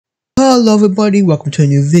Hello everybody, welcome to a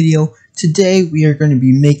new video. Today we are going to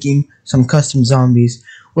be making some custom zombies.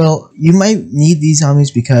 Well, you might need these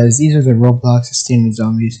zombies because these are the Roblox standard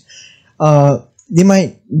zombies. They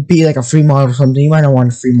might be like a free model or something. You might not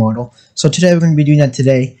want a free model. So today we're going to be doing that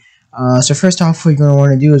today. So first off, what you're going to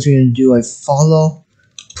want to do is we're going to do a follow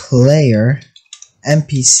player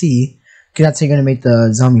NPC. Because that's how you're going to make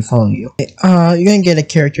the zombie follow you. You're going to get a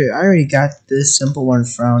character. I already got this simple one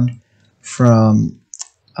found from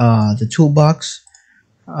the toolbox.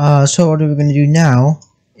 So what we're going to do now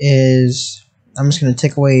is I'm just going to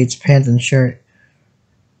take away its pants and shirt,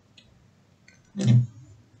 and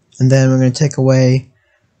then we're going to take away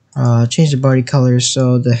change the body color.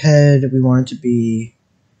 So the head, we want it to be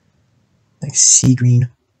like sea green,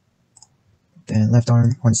 then left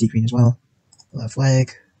arm want sea green as well, left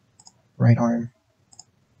leg, right arm,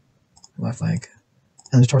 left leg,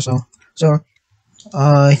 and the torso. So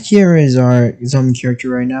here is our zombie character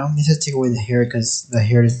right now. Let's just take away the hair because the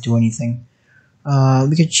hair doesn't do anything.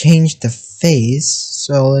 We could change the face,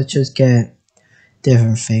 so let's just get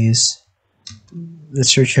different face.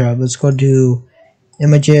 Let's search up. Let's go to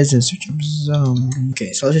images and search up zombie.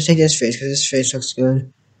 Okay, so let's just take this face because this face looks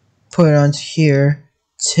good. Put it onto here.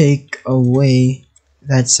 Take away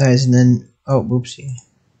that size and then whoopsie.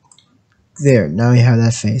 There. Now we have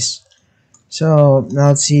that face. So now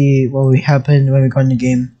let's see what will happen when we go in the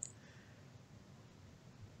game.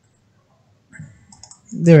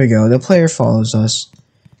 There we go. The player follows us,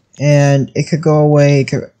 and it could go away.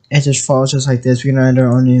 It just follows us like this. We can add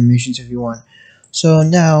our own animations if you want. So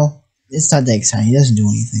now it's not that exciting. It doesn't do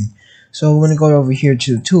anything. So we're gonna go over here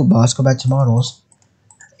to the toolbox. Go back to models,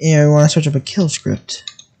 and we want to search up a kill script.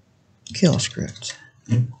 Kill script.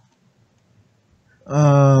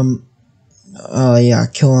 Yeah,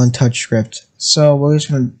 kill on touch script. So we're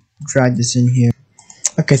just gonna drag this in here.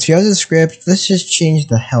 Okay, so you have the script. Let's just change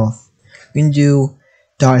the health. We can do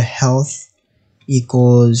 .health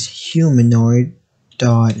equals humanoid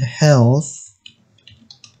 .health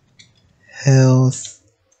health,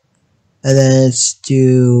 and then let's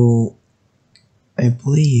do, I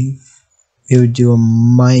believe we would do a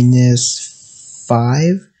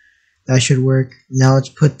 -5. That should work. Now let's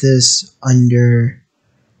put this under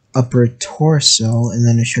upper torso, and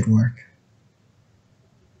then it should work.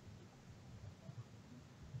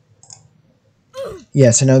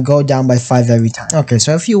 Yes, and it'll go down by 5 every time. Okay,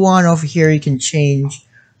 so if you want over here, you can change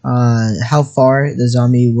how far the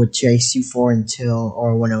zombie would chase you for until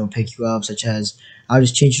or when it will pick you up, such as I'll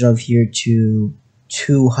just change it over here to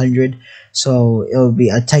 200, so it'll be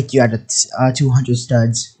attack you at 200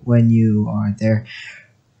 studs when you are there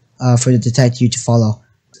for it to detect you to follow.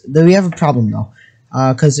 Then we have a problem though.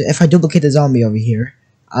 Because if I duplicate the zombie over here,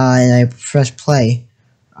 and I press play,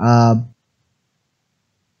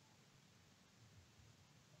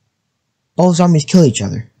 both zombies kill each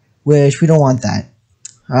other, which we don't want that.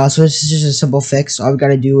 So this is just a simple fix. All we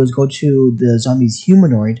gotta do is go to the zombie's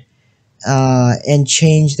humanoid, and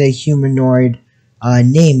change the humanoid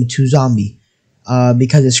name to zombie,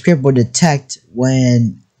 because the script will detect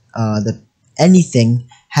when anything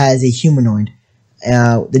has a humanoid.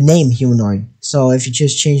 The name humanoid. So if you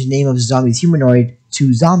just change the name of the zombie's humanoid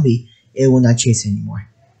to zombie, it will not chase it anymore.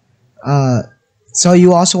 So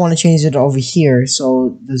you also want to change it over here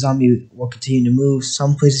so the zombie will continue to move.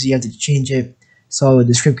 Some places you have to change it so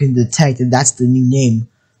the script can detect that that's the new name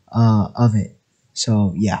of it.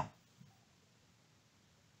 So yeah.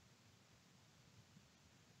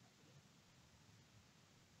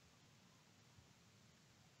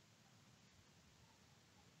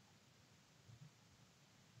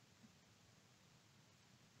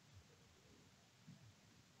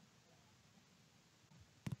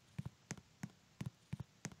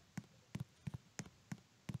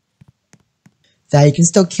 That you can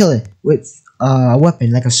still kill it with a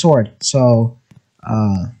weapon like a sword. So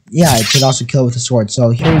yeah, it could also kill it with a sword. So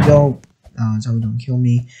here we go. Zombie don't kill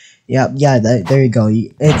me. Yeah, there you go.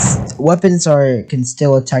 It's weapons can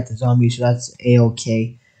still attack the zombie, so that's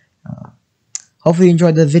a-okay. Hopefully you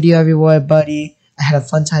enjoyed the video, everybody. I had a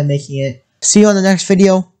fun time making it. See you on the next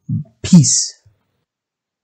video. Peace.